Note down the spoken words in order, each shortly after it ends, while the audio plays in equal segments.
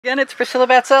Again, it's Priscilla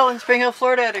Batzell in Spring Hill,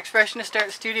 Florida at Expressionist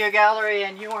Art Studio Gallery,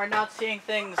 and you are not seeing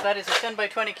things. That is a 10 by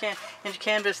 20 inch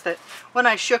canvas that when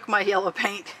I shook my yellow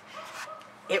paint,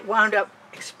 it wound up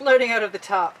exploding out of the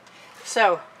top.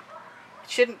 So, it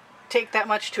shouldn't take that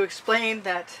much to explain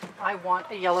that I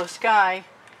want a yellow sky,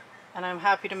 and I'm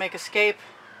happy to make a scape,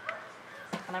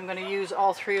 and I'm going to use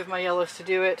all three of my yellows to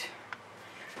do it,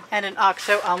 and an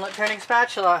OXO omelet turning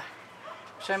spatula,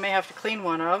 which I may have to clean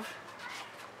one of.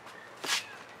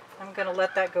 I'm going to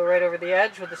let that go right over the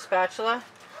edge with the spatula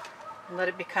and let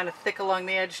it be kind of thick along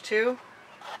the edge too.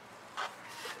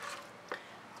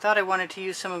 Thought I wanted to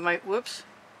use some of my, whoops,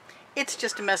 it's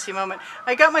just a messy moment.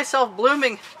 I got myself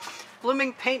blooming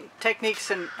paint techniques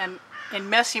and in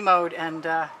messy mode, and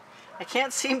I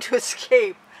can't seem to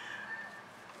escape.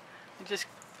 I just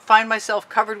find myself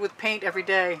covered with paint every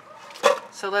day.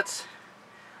 So let's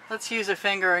use a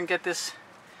finger and get this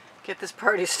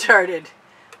party started.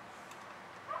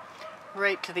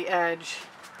 Right to the edge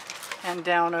and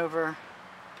down over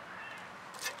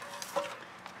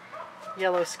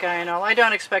yellow sky and all. I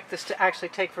don't expect this to actually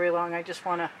take very long. I just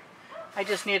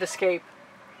need escape.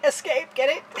 Escape, get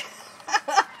it?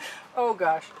 Oh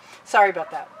gosh, sorry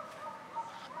about that.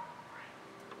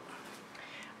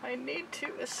 I need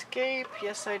to escape,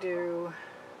 yes I do.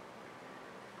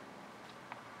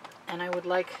 And I would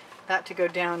like that to go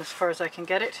down as far as I can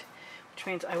get it, which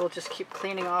means I will just keep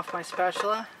cleaning off my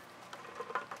spatula,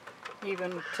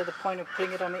 even to the point of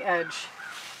putting it on the edge.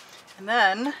 And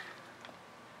then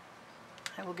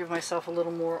I will give myself a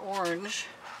little more orange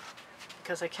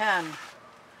because I can.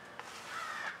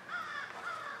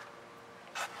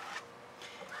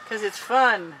 Because it's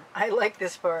fun. I like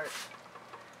this part.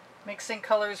 Mixing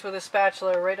colors with a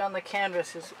spatula right on the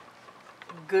canvas is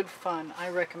good fun. I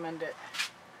recommend it.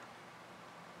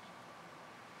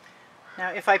 Now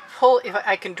if I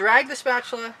can drag the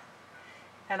spatula,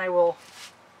 and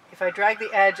if I drag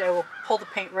the edge, I will pull the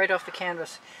paint right off the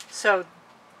canvas. So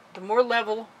the more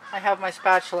level I have my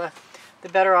spatula, the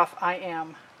better off I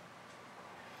am.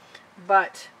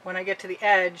 But when I get to the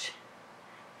edge,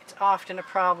 it's often a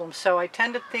problem. So I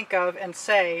tend to think of and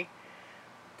say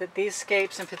that these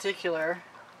scapes in particular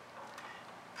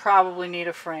probably need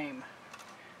a frame.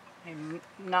 I'm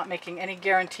not making any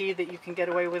guarantee that you can get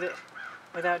away with it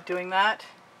without doing that.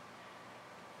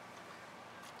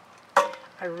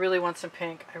 I really want some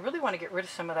pink. I really want to get rid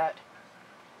of some of that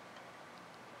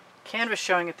canvas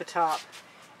showing at the top.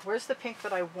 Where's the pink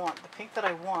that I want? The pink that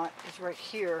I want is right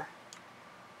here.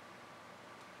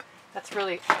 That's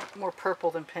really more purple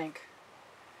than pink.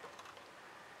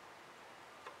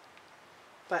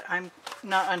 But I'm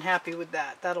not unhappy with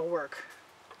that. That'll work.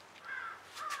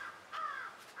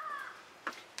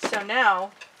 So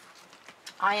now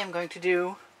I am going to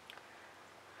do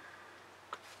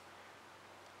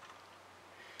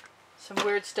some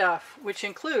weird stuff, which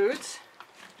includes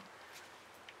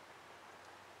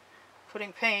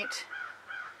putting paint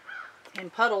in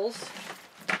puddles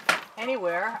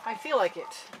anywhere I feel like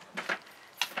it.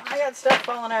 I got stuff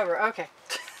falling over. Okay.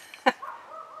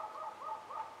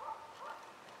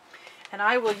 And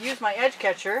I will use my edge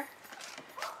catcher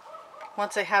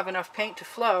once I have enough paint to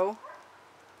flow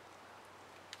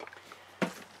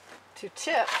to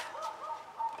tip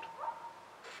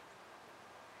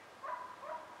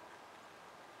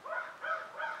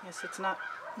yes, it's not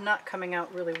coming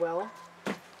out really well.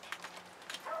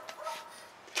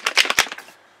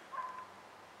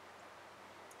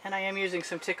 And I am using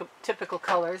some typical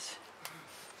colors.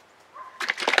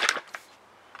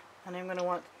 And I'm going to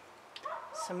want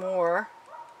some more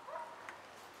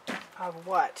of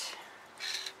what?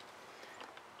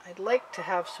 I'd like to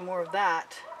have some more of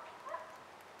that.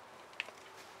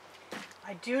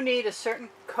 I do need a certain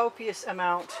copious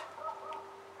amount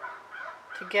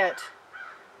to get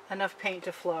enough paint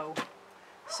to flow.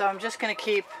 So I'm just going to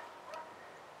keep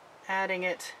adding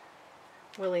it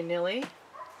willy-nilly.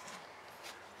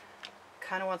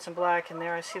 Kind of want some black in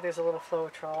there. I see there's a little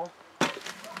Floetrol.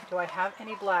 Do I have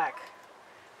any black?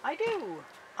 I do.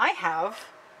 I have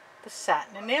the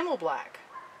satin enamel black,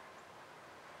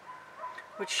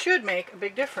 which should make a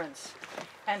big difference.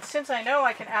 And since I know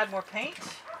I can add more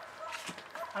paint,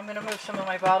 I'm going to move some of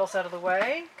my bottles out of the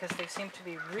way because they seem to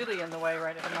be really in the way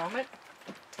right at the moment.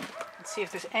 And see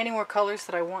if there's any more colors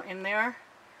that I want in there.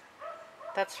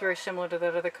 That's very similar to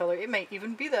that other color. It may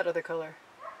even be that other color.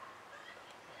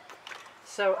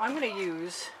 So I'm going to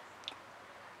use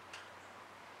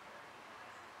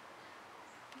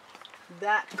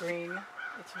that green.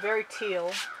 It's very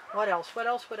teal. What else? What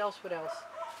else? What else? What else?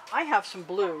 I have some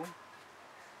blue.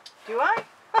 Do I?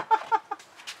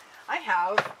 I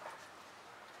have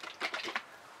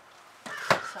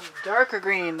some darker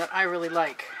green that I really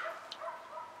like.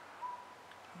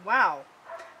 Wow,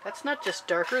 that's not just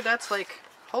darker, that's like,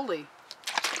 holy.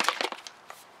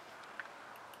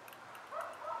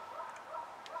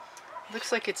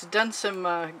 Looks like it's done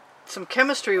some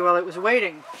chemistry while it was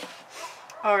waiting.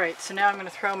 Alright, so now I'm going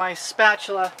to throw my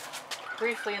spatula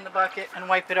briefly in the bucket and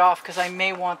wipe it off because I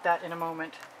may want that in a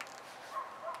moment.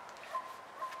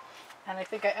 And I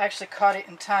think I actually caught it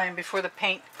in time before the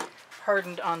paint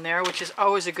hardened on there, which is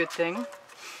always a good thing.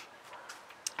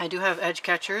 I do have edge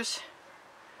catchers.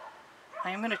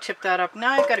 I am going to tip that up.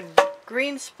 Now I've got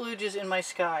green splooges in my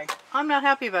sky. I'm not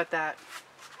happy about that.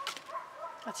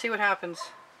 Let's see what happens.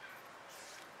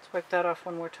 Let's wipe that off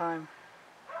one more time.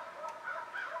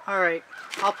 Alright,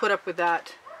 I'll put up with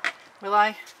that. Will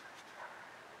I?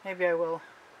 Maybe I will.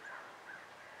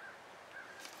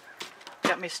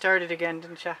 Got me started again,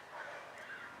 didn't ya?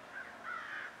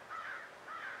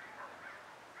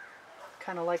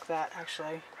 Kind of like that,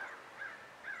 actually.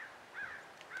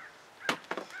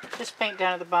 This paint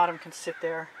down at the bottom can sit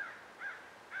there.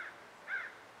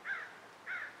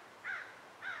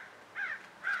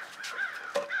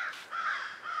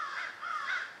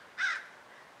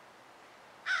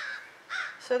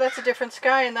 So that's a different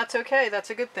sky, and that's okay.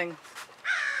 That's a good thing.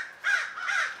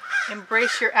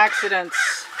 Embrace your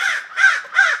accidents.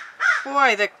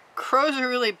 Boy, the crows are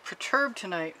really perturbed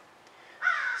tonight.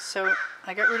 So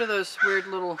I got rid of those weird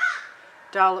little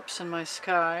dollops in my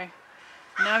sky.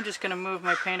 Now I'm just going to move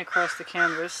my paint across the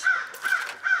canvas.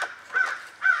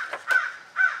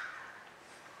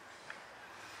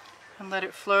 And let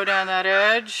it flow down that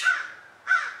edge.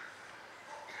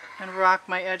 And rock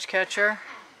my edge catcher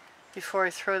before I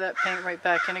throw that paint right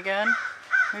back in again.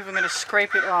 I'm even going to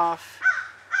scrape it off.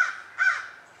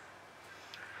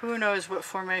 Who knows what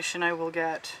formation I will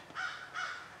get,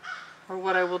 or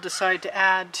what I will decide to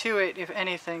add to it, if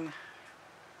anything.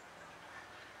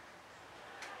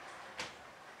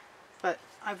 But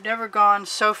I've never gone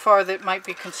so far that might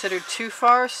be considered too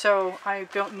far, so I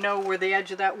don't know where the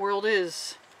edge of that world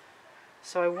is.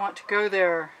 So I want to go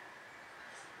there.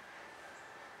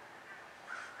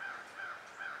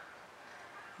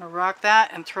 I'm going to rock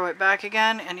that and throw it back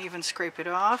again and even scrape it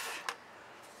off.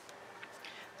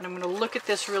 And I'm going to look at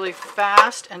this really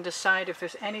fast and decide if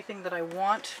there's anything that I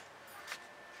want.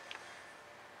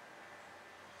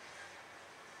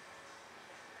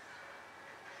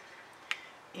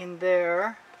 In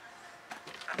there.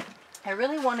 I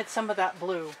really wanted some of that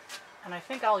blue, and I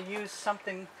think I'll use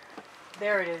something.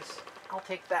 There it is. I'll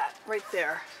take that right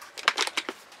there.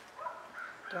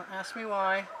 Don't ask me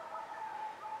why,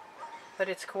 but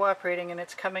it's cooperating and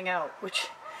it's coming out,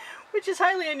 which is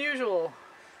highly unusual.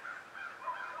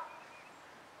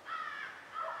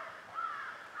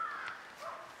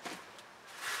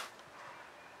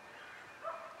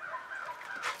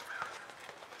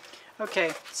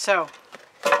 Okay, so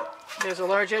there's a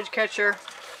large edge catcher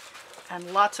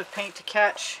and lots of paint to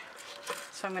catch.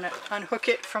 So I'm going to unhook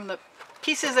it from the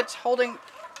pieces that's holding.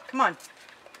 Come on,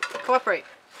 cooperate.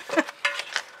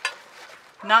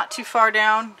 Not too far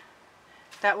down.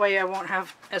 That way I won't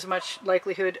have as much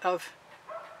likelihood of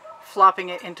flopping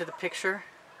it into the picture.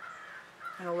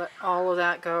 I'm going to let all of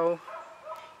that go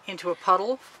into a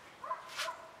puddle.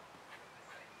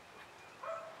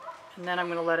 And then I'm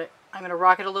going to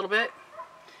rock it a little bit,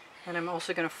 and I'm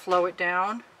also going to flow it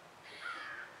down.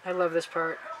 I love this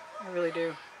part, I really do.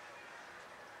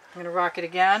 I'm going to rock it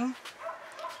again,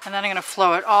 and then I'm going to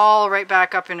flow it all right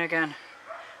back up in again.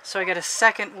 So I get a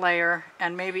second layer,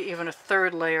 and maybe even a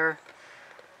third layer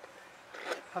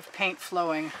of paint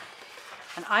flowing.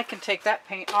 And I can take that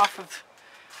paint off of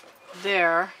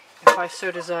there, if I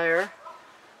so desire.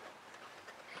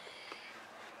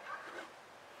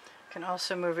 Can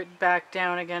also move it back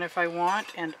down again if I want,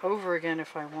 and over again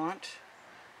if I want.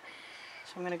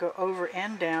 So I'm going to go over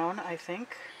and down, I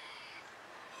think.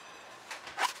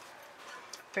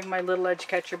 Bring my little edge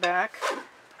catcher back.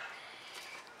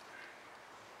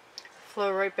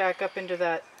 Flow right back up into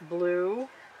that blue.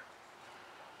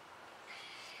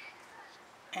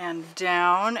 And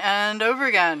down and over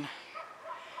again.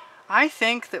 I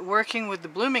think that working with the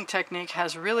blooming technique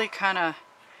has really kind of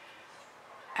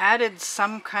added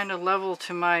some kind of level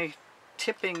to my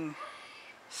tipping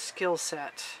skill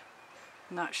set.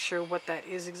 Not sure what that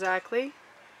is exactly.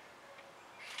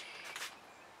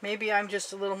 Maybe I'm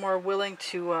just a little more willing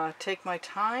to take my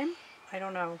time. I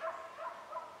don't know.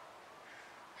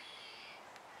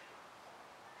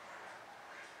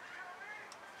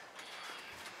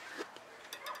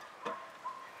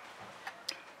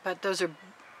 But those are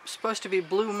supposed to be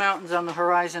blue mountains on the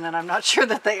horizon, and I'm not sure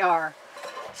that they are.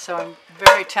 So I'm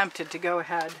very tempted to go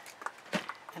ahead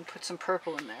and put some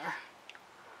purple in there.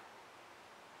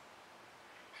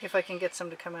 If I can get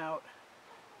some to come out.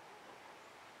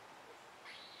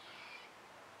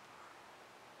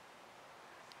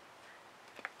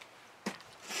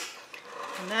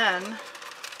 And then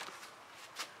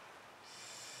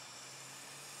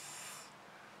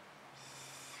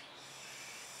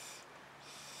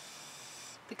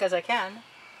because I can,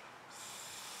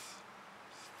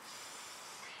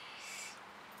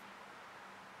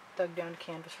 dug down to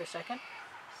canvas for a second.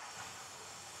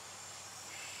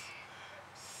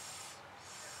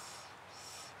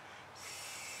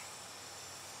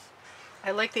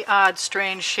 I like the odd,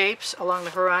 strange shapes along the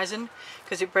horizon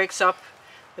because it breaks up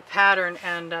the pattern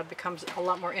and becomes a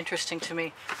lot more interesting to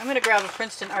me. I'm going to grab a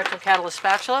Princeton Art Tool Catalyst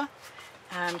spatula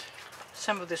and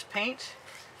some of this paint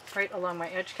right along my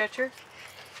edge catcher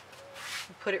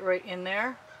and put it right in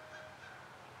there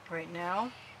right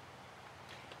now.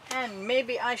 And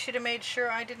maybe I should have made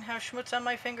sure I didn't have schmutz on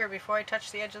my finger before I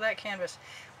touched the edge of that canvas.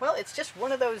 Well, it's just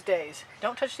one of those days.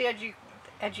 Don't touch the edge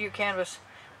of your canvas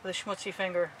with a schmutzy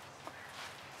finger.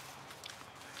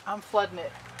 I'm flooding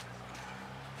it.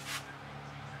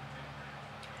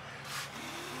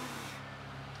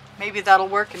 Maybe that'll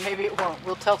work and maybe it won't.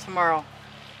 We'll tell tomorrow.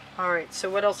 Alright, so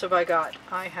what else have I got?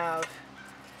 I have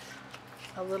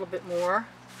a little bit more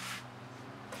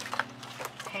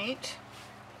paint.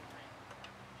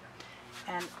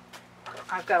 And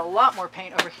I've got a lot more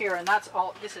paint over here, and that's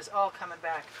all. This is all coming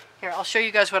back. Here, I'll show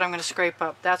you guys what I'm going to scrape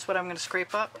up. That's what I'm going to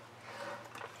scrape up.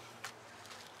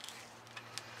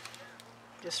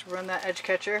 Just run that edge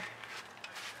catcher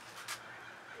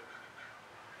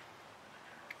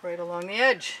right along the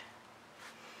edge.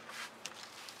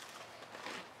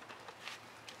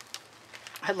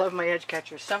 I love my edge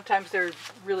catchers. Sometimes they're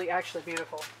really actually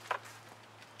beautiful.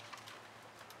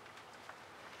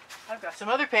 I've got some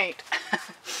other paint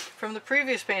from the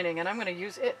previous painting, and I'm going to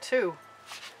use it too.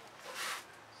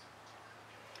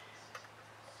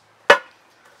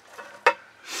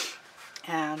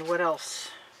 And what else?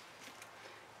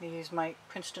 I'm going to use my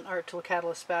Princeton Art Tool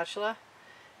Catalyst spatula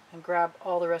and grab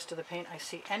all the rest of the paint I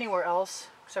see anywhere else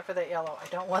except for that yellow. I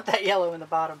don't want that yellow in the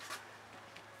bottom.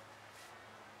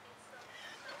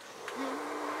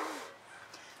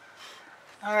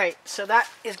 Alright, so that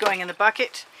is going in the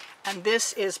bucket, and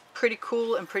this is pretty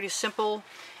cool and pretty simple,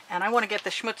 and I want to get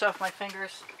the schmutz off my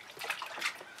fingers,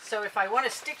 so if I want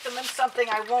to stick them in something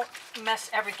I won't mess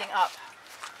everything up.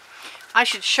 I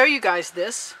should show you guys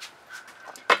this,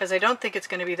 because I don't think it's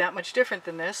going to be that much different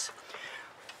than this.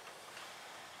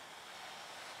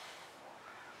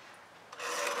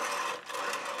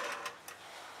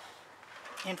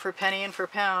 In for penny, in for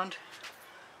pound.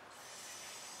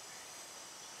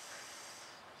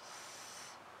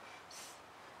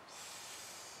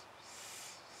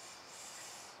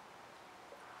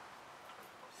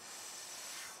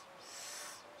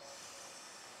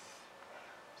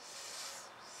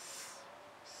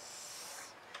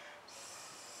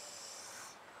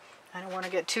 I don't want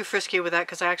to get too frisky with that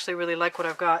because I actually really like what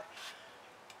I've got.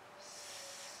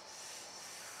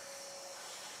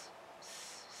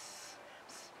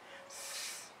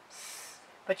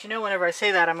 But you know, whenever I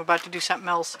say that, I'm about to do something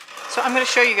else. So I'm going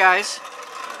to show you guys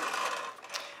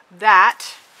that,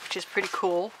 which is pretty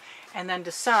cool, and then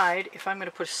decide if I'm going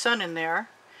to put a sun in there,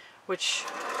 which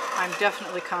I'm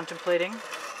definitely contemplating.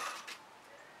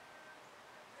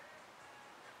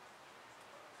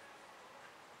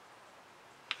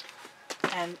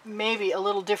 And maybe a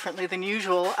little differently than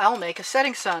usual, I'll make a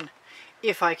setting sun,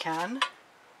 if I can.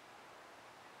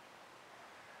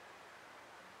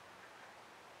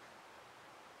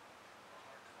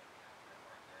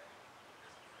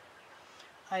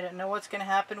 I don't know what's going to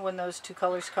happen when those two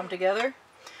colors come together,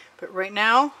 but right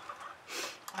now,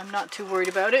 I'm not too worried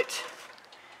about it.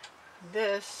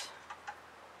 This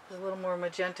is a little more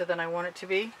magenta than I want it to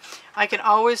be. I can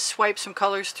always swipe some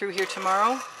colors through here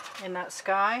tomorrow in that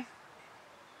sky,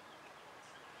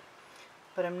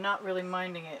 but I'm not really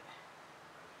minding it.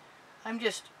 I'm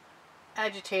just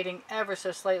agitating ever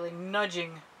so slightly,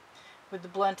 nudging with the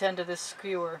blunt end of this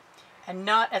skewer, and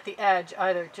not at the edge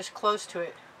either, just close to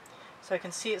it, so I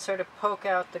can see it sort of poke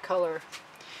out the color.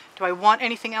 Do I want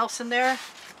anything else in there?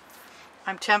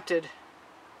 I'm tempted.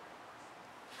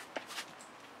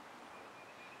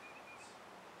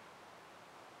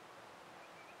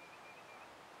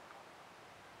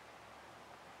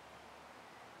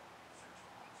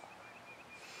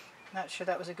 Not sure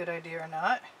that was a good idea or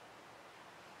not.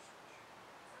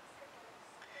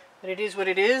 But it is what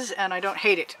it is, and I don't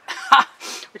hate it,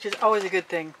 which is always a good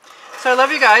thing. So I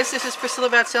love you guys. This is Priscilla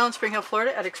Batzell in Spring Hill,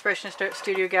 Florida at Expressionist Art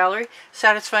Studio Gallery,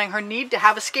 satisfying her need to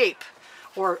have a scape,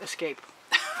 or escape.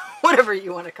 whatever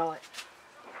you want to call it.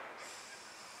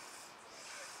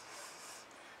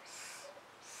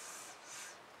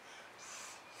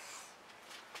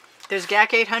 There's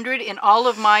GAC 800 in all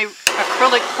of my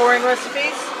acrylic pouring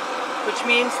recipes, which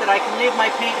means that I can leave my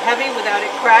paint heavy without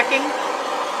it cracking.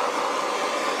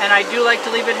 And I do like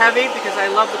to leave it heavy because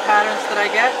I love the patterns that I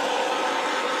get.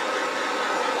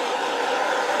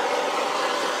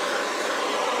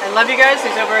 I love you guys.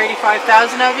 There's over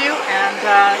 85,000 of you. And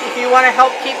if you want to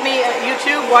help keep me at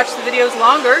YouTube, watch the videos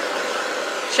longer,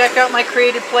 check out my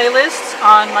created playlists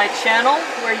on my channel,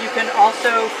 where you can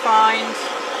also find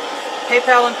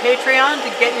PayPal and Patreon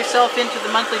to get yourself into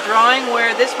the monthly drawing,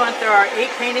 where this month there are 8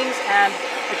 paintings and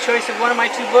a choice of one of my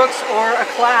 2 books or a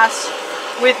class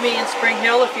with me in Spring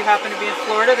Hill. If you happen to be in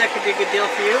Florida, that could be a good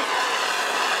deal for you.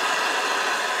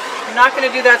 I'm not going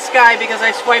to do that sky because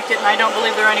I swiped it and I don't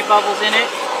believe there are any bubbles in it,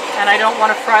 and I don't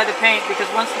want to fry the paint,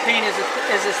 because once the paint is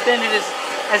as thin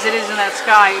as it is in that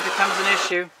sky, it becomes an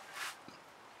issue.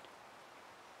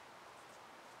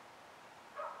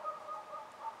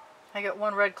 I got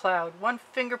one red cloud, one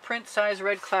fingerprint size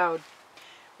red cloud,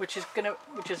 which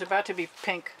is about to be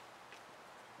pink.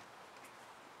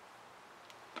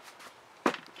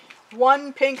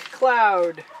 One pink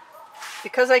cloud,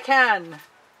 because I can.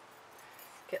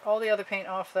 Get all the other paint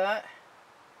off that.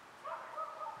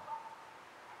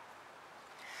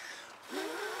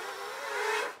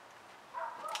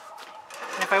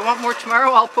 And if I want more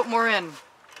tomorrow, I'll put more in.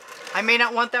 I may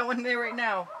not want that one there right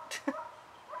now.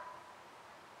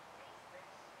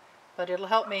 But it'll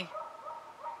help me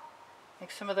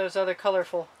make some of those other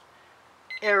colorful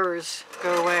errors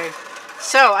go away.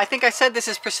 So, I think I said this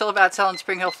is Priscilla Batzell in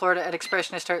Spring Hill, Florida at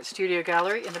Expressionist Art Studio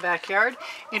Gallery in the backyard,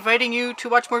 inviting you to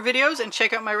watch more videos and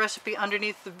check out my recipe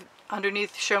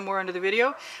underneath, show more under the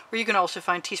video, where you can also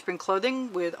find Teespring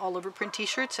clothing with all over print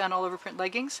t-shirts and all over print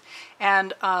leggings,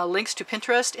 and links to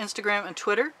Pinterest, Instagram, and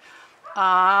Twitter.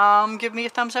 Give me a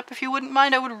thumbs up if you wouldn't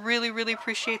mind. I would really, really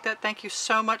appreciate that. Thank you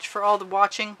so much for all the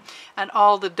watching and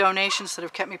all the donations that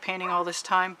have kept me painting all this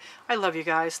time. I love you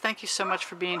guys. Thank you so much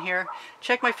for being here.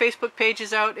 Check my Facebook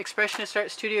pages out: Expressionist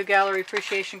Art Studio Gallery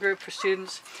Appreciation Group for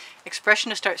students,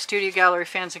 Expressionist Art Studio Gallery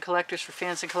Fans and Collectors for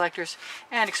fans and collectors,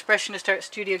 and Expressionist Art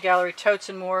Studio Gallery Totes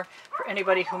and More for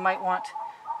anybody who might want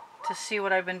to see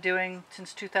what I've been doing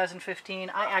since 2015.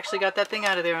 I actually got that thing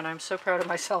out of there, and I'm so proud of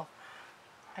myself.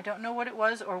 I don't know what it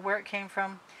was or where it came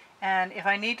from, and if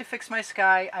I need to fix my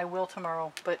sky, I will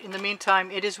tomorrow. But in the meantime,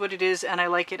 it is what it is, and I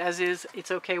like it as is.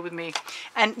 It's okay with me.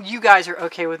 And you guys are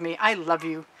okay with me. I love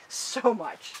you so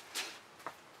much.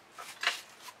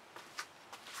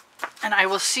 And I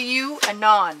will see you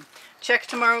anon. Check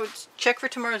for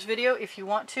tomorrow's video if you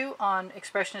want to on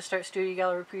Expressionist Art Studio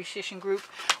Gallery Appreciation Group,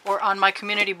 or on my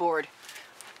community board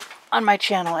on my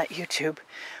channel at YouTube.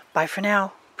 Bye for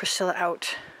now. Priscilla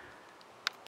out.